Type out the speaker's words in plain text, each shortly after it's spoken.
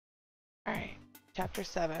Alright, chapter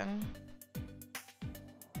 7.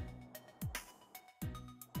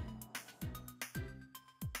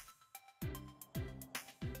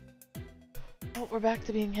 Oh, we're back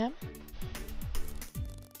to being him?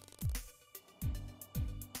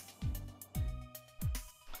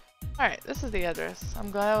 Alright, this is the address.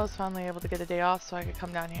 I'm glad I was finally able to get a day off so I could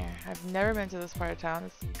come down here. I've never been to this part of town.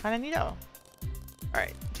 It's kinda neato.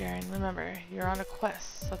 Alright, Jaren, remember, you're on a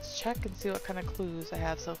quest. Let's check and see what kind of clues I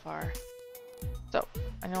have so far. So,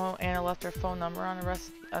 I know Anna left her phone number on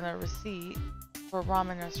a receipt for a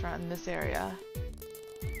ramen restaurant in this area.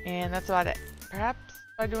 And that's about it. Perhaps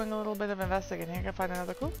by doing a little bit of investigating, I can find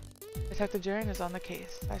another clue. Detective Jaren is on the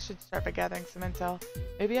case. I should start by gathering some intel.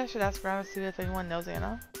 Maybe I should ask around to see if anyone knows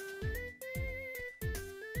Anna.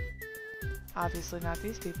 Obviously not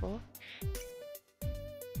these people.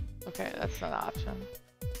 Okay, that's not an option.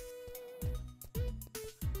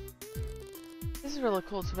 This is really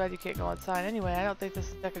cool. Too bad you can't go outside. Anyway, I don't think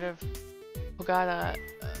this decorative pagoda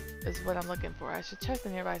is what I'm looking for. I should check the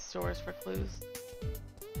nearby stores for clues.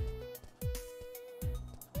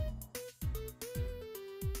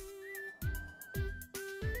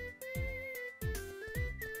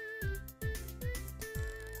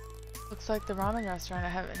 Looks like the ramen restaurant. I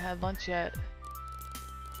haven't had lunch yet.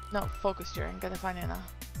 No, focus, Jaren. Gotta find Anna.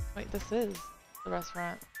 Wait, this is the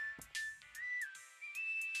restaurant.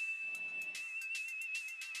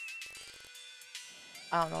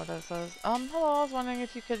 I don't know what that says. Hello, I was wondering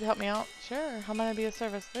if you could help me out. Sure, how might I be of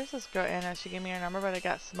service? There's this girl, Anna. She gave me her number, but it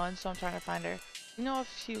got smudged, so I'm trying to find her. You know if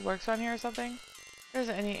she works around here or something? There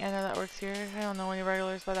isn't any Anna that works here. I don't know any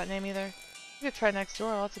regulars by that name either. You could try next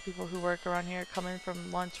door. Lots of people who work around here come in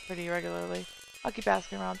from lunch pretty regularly. I'll keep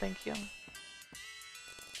asking around, thank you.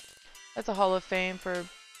 That's a Hall of Fame for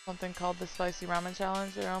something called the Spicy Ramen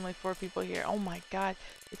Challenge. There are only 4 people here. Oh my god,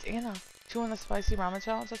 it's Anna. She won the Spicy Ramen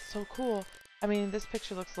Challenge? That's so cool. I mean, this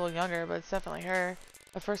picture looks a little younger, but it's definitely her.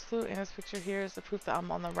 The first clue, Anna's picture here is the proof that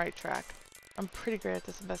I'm on the right track. I'm pretty great at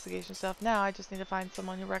this investigation stuff. Now I just need to find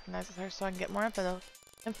someone who recognizes her so I can get more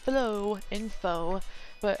info.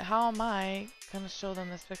 But how am I gonna show them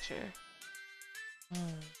this picture?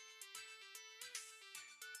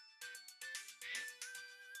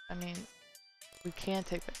 I mean, we can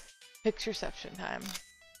take pictureception time.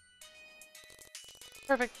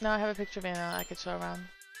 Perfect. Now I have a picture of Anna I could show around.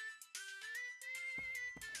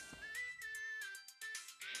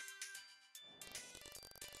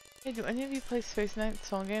 Hey, do any of you play Space Knight's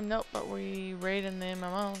phone game? Nope, but we raid in the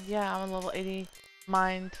MMO. Yeah, I'm a level 80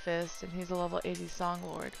 Mind Fist, and he's a level 80 Song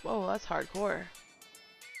Lord. Whoa, that's hardcore.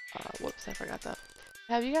 Whoops, I forgot that.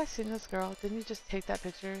 Have you guys seen this girl? Didn't you just take that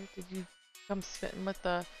picture? Did you come spitting with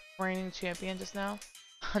the reigning champion just now?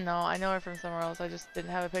 No, I know her from somewhere else. I just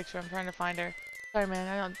didn't have a picture. I'm trying to find her. Sorry, man.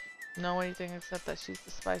 I don't know anything except that she's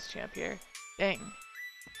the Spice Champ here. Dang.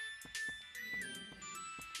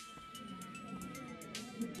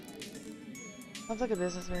 Sounds like a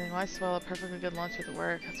business meeting. Why spoil a perfectly good lunch with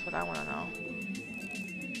work? That's what I want to know.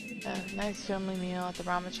 A nice family meal at the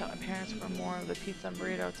ramen shop. My parents were more of the pizza and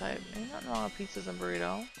burrito type. Ain't nothing wrong with pizzas and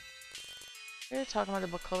burrito. You're talking about a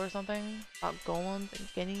book club or something? About golems and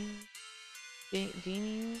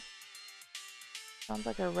genies? Sounds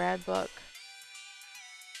like a rad book.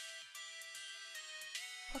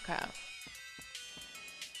 Okay.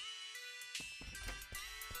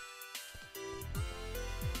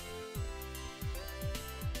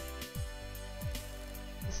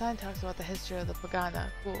 The sign talks about the history of the pagoda.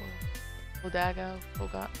 Cool. Bodaga?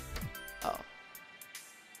 Bogot? Oh.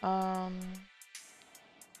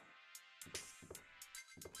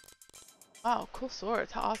 Wow, cool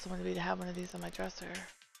swords. How awesome would it be to have one of these on my dresser?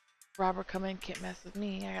 Robber come in, can't mess with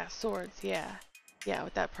me. I got swords, yeah. Yeah,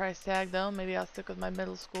 with that price tag though, maybe I'll stick with my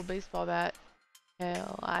middle school baseball bat.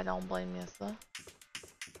 Hell, I don't blame you, sir.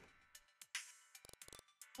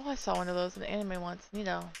 Oh, I saw one of those in the anime once.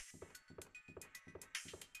 Neato.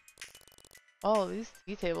 Oh, these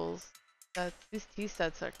tea tables. These tea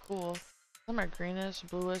sets are cool. Some are greenish,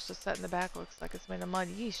 bluish. The set in the back looks like it's made of mud.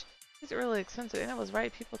 Yeesh. These are really expensive. And it was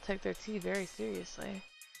right. People take their tea very seriously.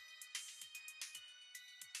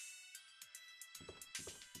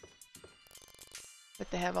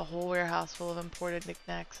 But they have a whole warehouse full of imported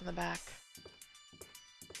knickknacks in the back.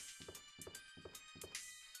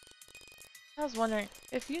 I was wondering,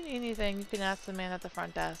 if you need anything, you can ask the man at the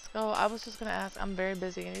front desk. Oh, I was just gonna ask. I'm very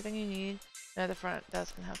busy. Anything you need, the man at the front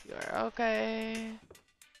desk can help you. Okay.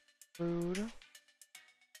 Rude.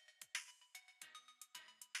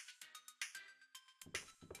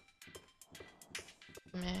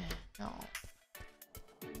 Meh. No.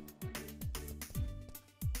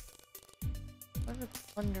 I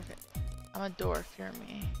wonder if I'm a dwarf, hear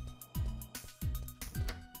me.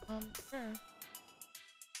 Sure.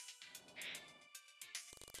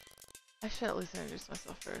 I should at least introduce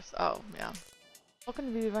myself first. Oh, yeah.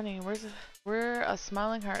 Welcome to BB Bunny. We're a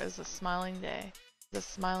smiling heart is a smiling day. It's a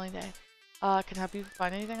smiling day. Can I help you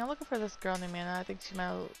find anything? I'm looking for this girl named Anna. I think she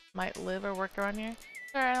might live or work around here.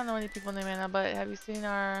 Sorry, I don't know any people named Anna, but have you seen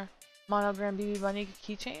our monogram BB Bunny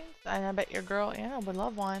keychains? And I bet your girl Anna would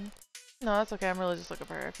love one. No, that's okay. I'm really just looking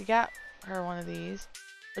for her. If you got her one of these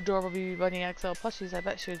adorable BB Bunny XL plushies, I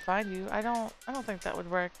bet she would find you. I don't think that would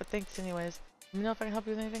work, but thanks anyways. Let me know if I can help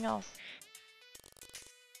you with anything else.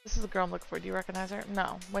 This is the girl I'm looking for. Do you recognize her?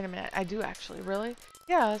 No. Wait a minute. I do actually. Really?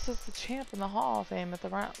 Yeah, this is the champ in the Hall of Fame at the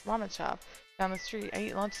ramen shop down the street. I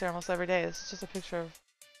eat lunch there almost every day. This is just a picture of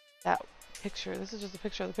that picture. This is just a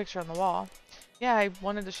picture of the picture on the wall. Yeah, I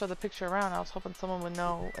wanted to show the picture around. I was hoping someone would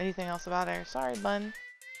know anything else about her. Sorry, Bun.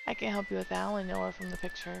 I can't help you with that. I only know her from the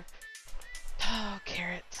picture. Oh,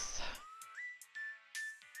 carrots.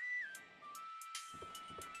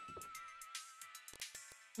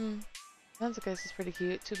 Pencil case is pretty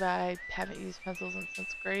cute. Too bad I haven't used pencils since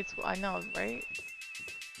grade school. I know, right?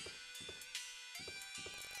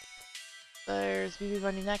 There's BB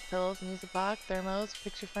Bunny neck pillows, music box, thermos,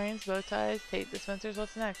 picture frames, bow ties, tape dispensers.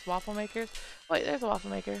 What's next? Waffle makers? Wait, there's a waffle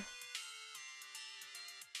maker.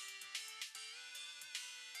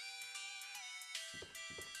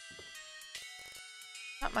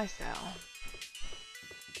 Not my style.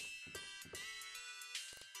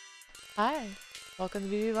 Hi. Welcome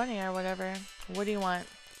to BB Bunny or whatever. What do you want?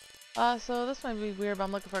 So this might be weird, but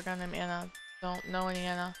I'm looking for a girl named Anna. Don't know any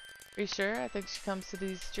Anna. Are you sure? I think she comes to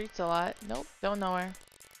these streets a lot. Nope, don't know her.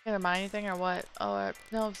 Gonna buy anything or what? Oh,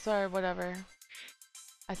 no, sorry, whatever.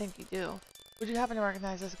 I think you do. Would you happen to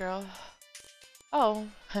recognize this girl? Oh,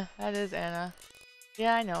 that is Anna.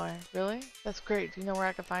 Yeah, I know her. Really? That's great. Do you know where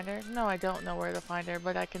I can find her? No, I don't know where to find her,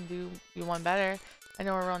 but I can do you one better. I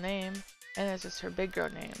know her real name. And it's just her big girl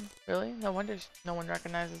name. Really? No wonder no one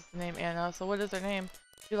recognizes the name Anna. So what is her name?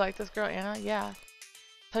 You like this girl, Anna? Yeah.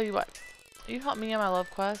 Tell you what. You help me in my love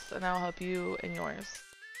quest, and I'll help you in yours.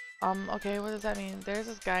 Okay, what does that mean? There's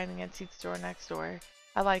this guy in the antique store next door.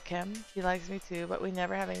 I like him. He likes me too, but we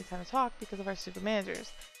never have any time to talk because of our stupid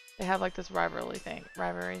managers. They have like this rivalry thing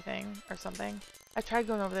or something. I tried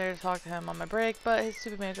going over there to talk to him on my break, but his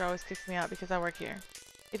stupid manager always kicks me out because I work here.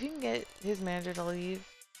 If you can get his manager to leave,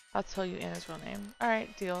 I'll tell you Anna's real name.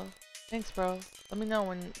 Alright, deal. Thanks, bro. Let me know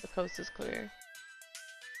when the coast is clear.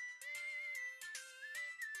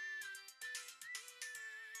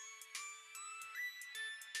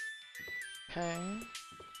 Okay.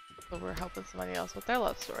 So we're helping somebody else with their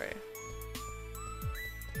love story.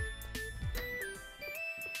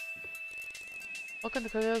 Welcome to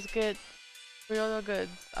Kyoto Goods.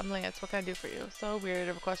 I'm Lance. What can I do for you? So weird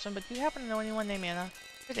of a question, but do you happen to know anyone named Anna?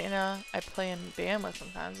 There's Anna I play in band with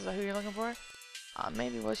sometimes. Is that who you're looking for?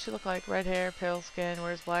 Maybe. What does she look like? Red hair, pale skin,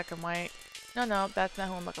 wears black and white. No, that's not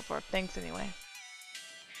who I'm looking for. Thanks anyway.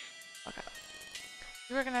 Okay.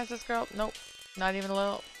 You recognize this girl? Nope. Not even a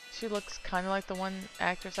little. She looks kind of like the one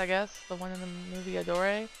actress, I guess. The one in the movie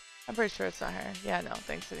Adore. I'm pretty sure it's not her. Yeah, no,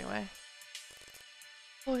 thanks anyway.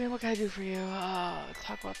 Okay, what can I do for you?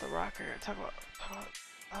 Talk about the rocker. Talk about,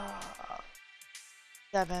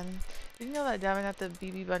 Devin. Did you know that Devin at the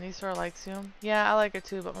BB Bunny store likes you? Yeah, I like her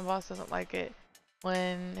too, but my boss doesn't like it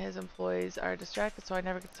when his employees are distracted, so I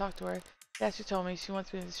never get to talk to her. Yeah, she told me she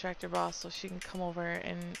wants me to distract her boss so she can come over here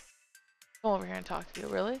and talk to you.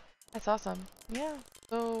 Really? That's awesome. Yeah.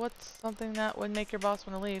 So what's something that would make your boss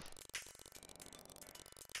want to leave?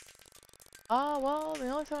 Well, the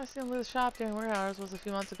only time I see him leave the shop during work hours was a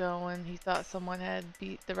few months ago when he thought someone had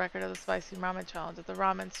beat the record of the spicy ramen challenge at the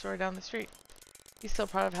ramen store down the street. He's so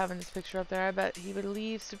proud of having this picture up there. I bet he would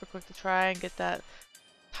leave super quick to try and get that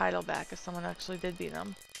title back if someone actually did beat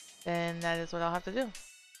him. Then that is what I'll have to do.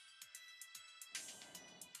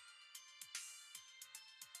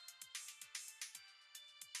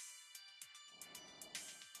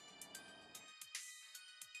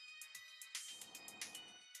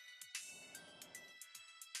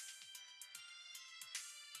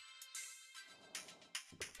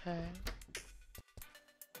 Okay.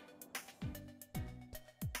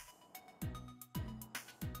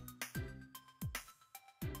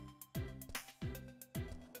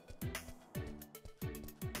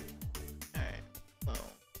 Alright, well.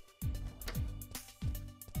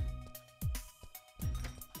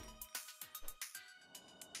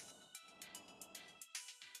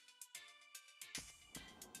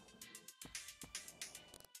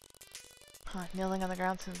 Kneeling on the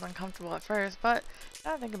ground seems uncomfortable at first, but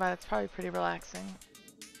now I think about it, it's probably pretty relaxing.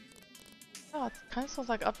 Oh, it kind of smells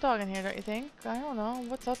like Updog in here, don't you think? I don't know.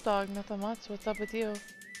 What's Updog? Nothing much. What's up with you?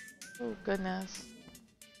 Oh, goodness.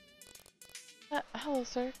 Hello,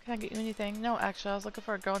 sir. Can I get you anything? No, actually, I was looking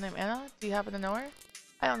for a girl named Anna. Do you happen to know her?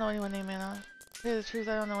 I don't know anyone named Anna. To tell you the truth,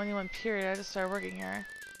 I don't know anyone, period. I just started working here.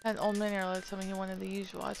 An old man earlier told me he wanted the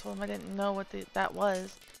usual. I told him I didn't know what that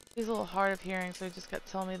was. He's a little hard of hearing, so he just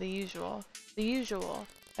kept telling me the usual. The usual.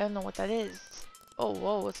 I don't know what that is. Oh,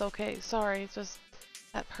 whoa, it's okay. Sorry, it's just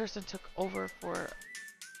that person took over for...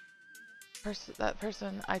 that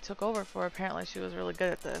person I took over for, apparently she was really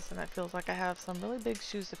good at this, and it feels like I have some really big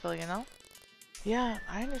shoes to fill, you know? Yeah,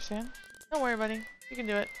 I understand. Don't worry, buddy. You can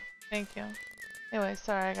do it. Thank you. Anyway,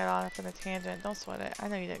 sorry I got off on a tangent. Don't sweat it. I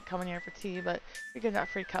know you didn't come in here for tea, but you're getting out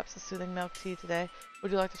free cups of soothing milk tea today.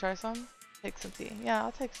 Would you like to try some? Take some tea. Yeah,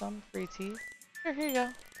 I'll take some. Free tea. Here you go.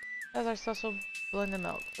 That's our special blended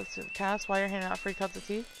milk. Listen, Cass, while you're handing out free cups of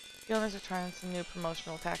tea, the owners are trying some new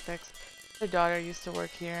promotional tactics. Their daughter used to work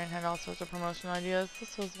here and had all sorts of promotional ideas.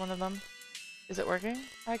 This was one of them. Is it working?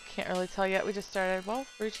 I can't really tell yet. We just started. Well,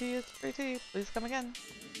 free tea is free tea. Please come again.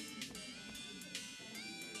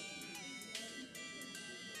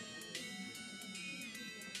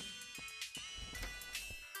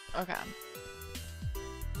 Okay. I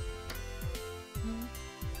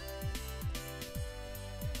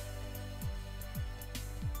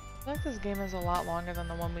feel like this game is a lot longer than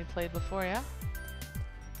the one we played before, yeah?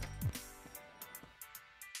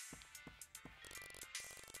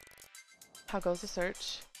 How goes the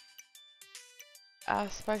search?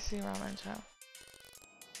 Spicy ramen chow.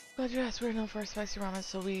 Glad you asked. We're known for our spicy ramen,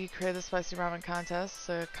 so we created the spicy ramen contest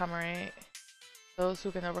to commemorate those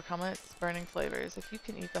who can overcome its burning flavors. If you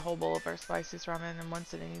can eat the whole bowl of our spiciest ramen in one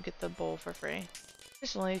sitting, you get the bowl for free.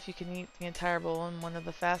 Additionally, if you can eat the entire bowl in one of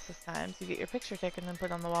the fastest times, you get your picture taken and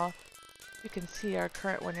put on the wall. You can see our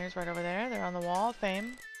current winners right over there. They're on the wall of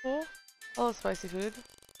fame. Cool. Hello, spicy food.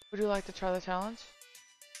 Would you like to try the challenge?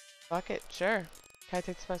 Fuck it, sure. Can I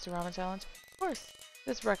take the spicy ramen challenge? Of course.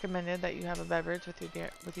 It's recommended that you have a beverage with you, dear.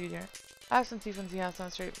 I have some tea from Tea House on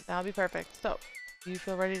the street. That'll be perfect. So, do you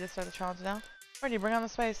feel ready to start the challenge now? Ready, bring on the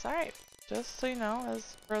spice. Alright. Just so you know,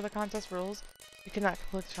 as per the contest rules, you cannot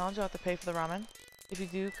complete the challenge. You'll have to pay for the ramen. If you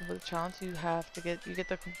do complete the challenge, you get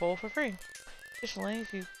the bowl for free. Additionally,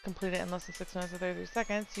 if you complete it in less than 6 minutes or 33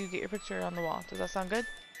 seconds, you get your picture on the wall. Does that sound good?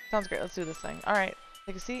 Sounds great. Let's do this thing. Alright.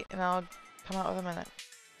 Take a seat, and I'll come out with a minute.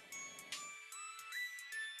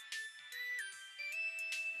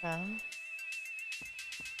 Okay.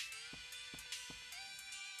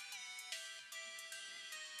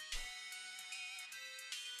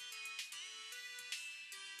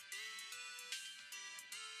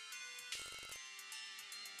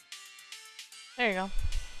 There you go.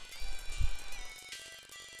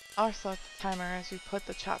 I'll select the timer as you put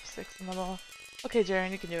the chopsticks in the bowl. Okay, Jaren,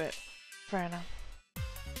 you can do it. For Anna.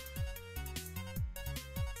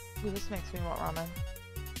 Ooh, this makes me want ramen.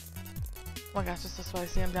 Oh my gosh, it's so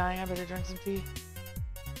spicy. I'm dying. I better drink some tea.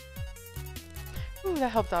 Ooh, that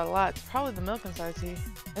helped out a lot. It's probably the milk inside tea.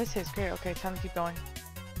 This tastes great. Okay, time to keep going.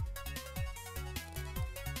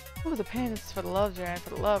 Ooh, the pain is for the love, Jaren. For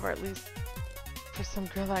the love, or at least for some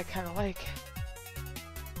girl that I kind of like.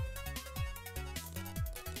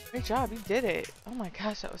 Great job, you did it. Oh my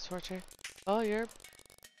gosh, that was torture. Well, your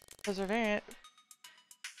Perseverance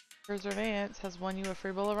has won you a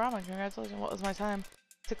free bowl of ramen. Congratulations. What was my time?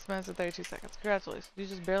 6 minutes and 32 seconds. Congratulations. You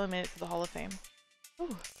just barely made it to the Hall of Fame.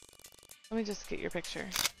 Ooh. Let me just get your picture.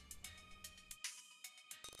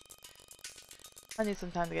 I need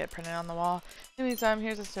some time to get it printed on the wall. In the meantime,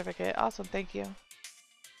 here's a certificate. Awesome, thank you.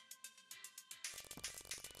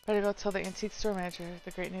 Better go tell the antique store manager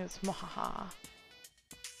the great news. Mwahaha.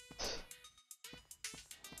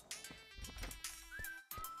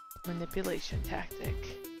 Manipulation tactic.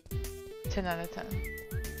 10 out of 10.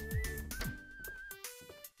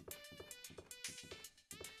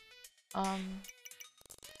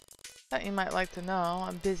 That you might like to know.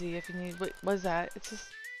 I'm busy if you need. Wait, what is that? It's just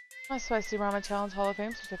my Spicy Ramen Challenge Hall of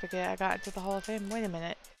Fame certificate. I got into the Hall of Fame. Wait a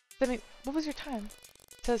minute. What was your time?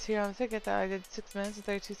 It says here on the ticket that I did 6 minutes and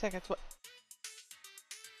 32 seconds. What?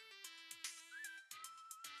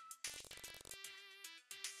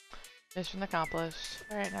 Mission accomplished.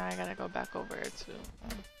 Alright, now I gotta go back over to,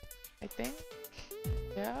 I think?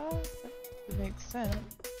 Yeah, that makes sense.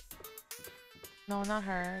 No, not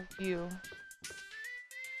her. You.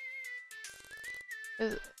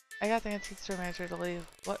 I got the antique store manager to leave.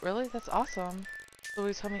 What, really? That's awesome. So will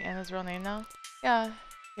you tell me Anna's real name now? Yeah.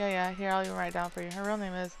 Here, I'll even write it down for you. Her real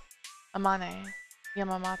name is Amane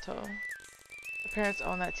Yamamoto. Her parents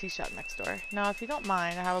own that tea shop next door. Now, if you don't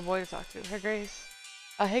mind, I have a boy to talk to. Her Grace.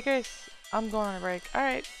 Hey Grace, I'm going on a break.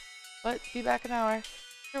 Alright, but be back in an hour.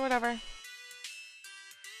 Or whatever.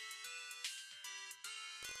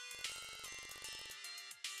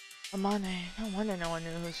 Amane. No wonder no one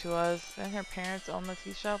knew who she was. And her parents own the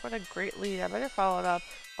tea shop. What a great lead. I better follow it up.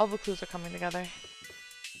 All the clues are coming together.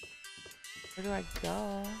 Where do I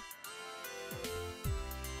go?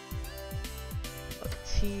 Oh,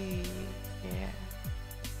 tea. Yeah.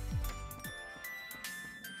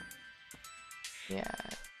 Yeah.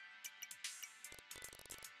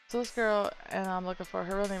 So this girl, and I'm looking for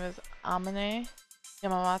her real name is Amane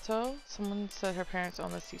Yamamoto. Someone said her parents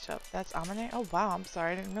own this tea shop. That's Amane? Oh wow, I'm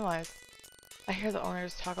sorry, I didn't realize. I hear the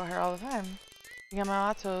owners talk about her all the time. The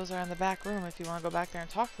Yamamotos are in the back room if you want to go back there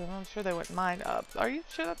and talk to them. I'm sure they wouldn't mind. Are you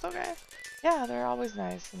sure that's okay? Yeah, they're always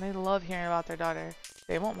nice, and they love hearing about their daughter.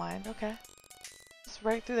 They won't mind. Okay. Just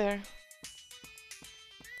right through there.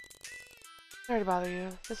 Sorry to bother you.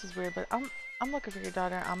 This is weird, but I'm looking for your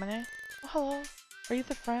daughter, Amane. Oh, hello. Are you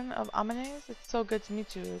the friend of Amane's? It's so good to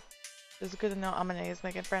meet you. It's good to know Amane is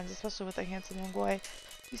making friends, especially with a handsome young boy.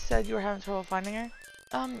 You said you were having trouble finding her?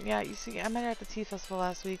 Yeah, you see, I met her at the tea festival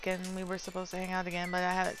last week, and we were supposed to hang out again, but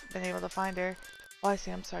I haven't been able to find her. Oh, I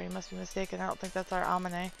see, I'm sorry, you must be mistaken. I don't think that's our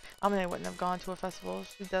Amane. Amane wouldn't have gone to a festival.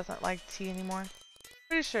 She doesn't like tea anymore.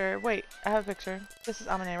 Pretty sure. Wait, I have a picture. This is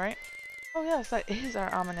Amane, right? Oh yes, that is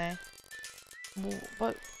our Amane.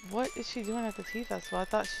 What is she doing at the tea festival? I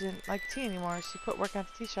thought she didn't like tea anymore. She quit working at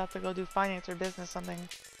the tea shop to go do finance or business something.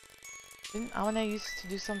 Didn't Amane used to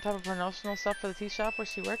do some type of promotional stuff for the tea shop where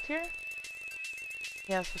she worked here?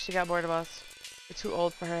 Yes, but she got bored of us. We're too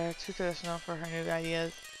old for her, too traditional for her new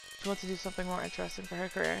ideas. She wants to do something more interesting for her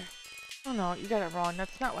career. Oh no, you got it wrong.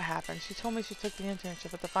 That's not what happened. She told me she took the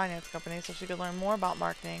internship at the finance company so she could learn more about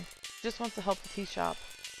marketing. She just wants to help the tea shop.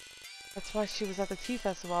 That's why she was at the tea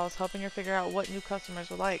festival. I was helping her figure out what new customers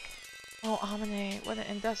would like. Oh, Amane, what an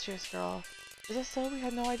industrious girl. Is that so? We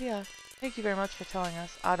had no idea. Thank you very much for telling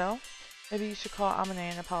us. Ado, maybe you should call Amane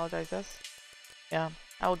and apologize us. Yeah,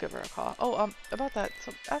 I will give her a call. Oh, about that.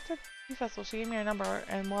 So after the tea festival, she gave me her number,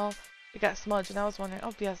 and well, it got smudged, and I was wondering.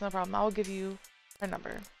 Oh, yes, no problem. I will give you her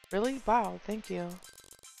number. Really? Wow, thank you.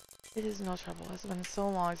 It is no trouble. It's been so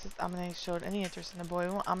long since Amane showed any interest in the boy.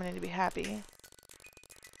 We want Amane to be happy.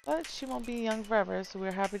 But she won't be young forever, so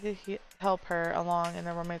we're happy to help her along in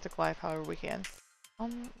her romantic life however we can.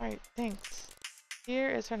 Right, thanks. Here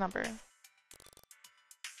is her number.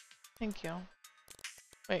 Thank you.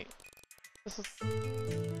 Wait, this is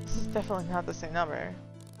definitely not the same number.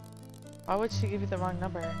 Why would she give you the wrong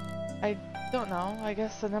number? I don't know. I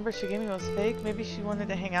guess the number she gave me was fake. Maybe she wanted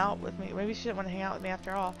to hang out with me. Maybe she didn't want to hang out with me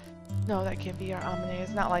after all. No, that can't be our Amane.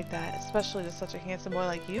 It's not like that, especially to such a handsome boy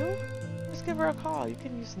like you. Just give her a call. You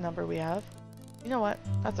can use the number we have. You know what?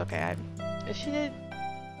 That's okay. If she did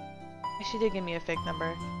give me a fake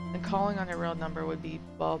number, then calling on her real number would be,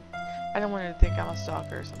 well, I don't want her to think I'm a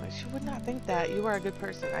stalker or something. She would not think that. You are a good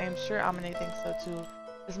person. I am sure Amane thinks so too.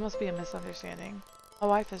 This must be a misunderstanding. My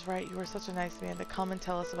wife is right. You are such a nice man to come and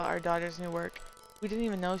tell us about our daughter's new work. We didn't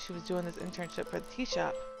even know she was doing this internship for the tea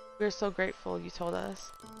shop. We are so grateful you told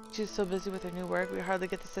us. She's so busy with her new work, we hardly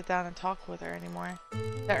get to sit down and talk with her anymore.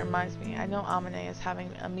 That reminds me, I know Amane is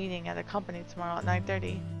having a meeting at a company tomorrow at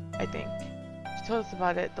 9:30, I think. She told us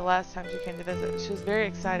about it the last time she came to visit. She was very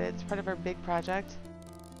excited. It's part of her big project.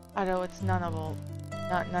 I know it's Nanavolt.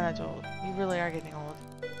 Not Nanajolt. You really are getting old.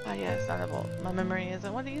 Ah yes, Nanavolt. My memory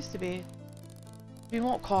isn't what it used to be. If you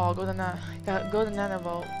won't call, go to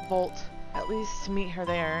Nanavolt. At least to meet her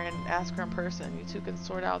there and ask her in person. You two can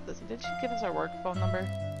sort out this. Did she give us our work phone number?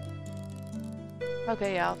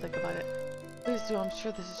 Okay, yeah, I'll think about it. Please do. I'm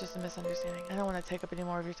sure this is just a misunderstanding. I don't want to take up any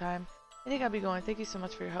more of your time. I think I'll be going. Thank you so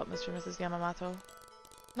much for your help, Mr. and Mrs. Yamamoto.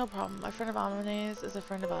 No problem. My friend of Amane's is a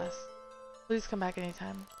friend of us. Please come back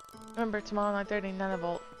anytime. Remember, tomorrow 9:30,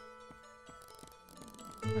 Nanavolt.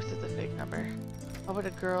 Of course it's a fake number. Why would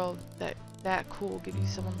a girl that cool give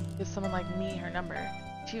someone like me her number?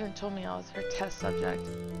 She even told me I was her test subject.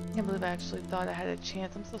 Can't believe I actually thought I had a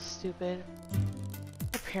chance. I'm so stupid.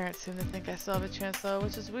 Her parents seem to think I still have a chance though,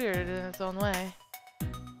 which is weird in its own way.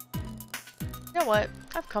 You know what?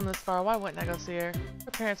 I've come this far. Why wouldn't I go see her?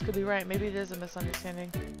 Her parents could be right. Maybe it is a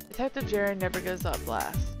misunderstanding. Detective Jaren never gives up,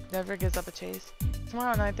 blast. Never gives up a chase.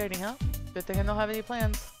 Tomorrow at 9:30, huh? Good thing I don't have any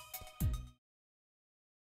plans.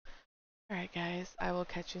 Alright guys, I will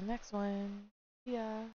catch you next one. Yeah.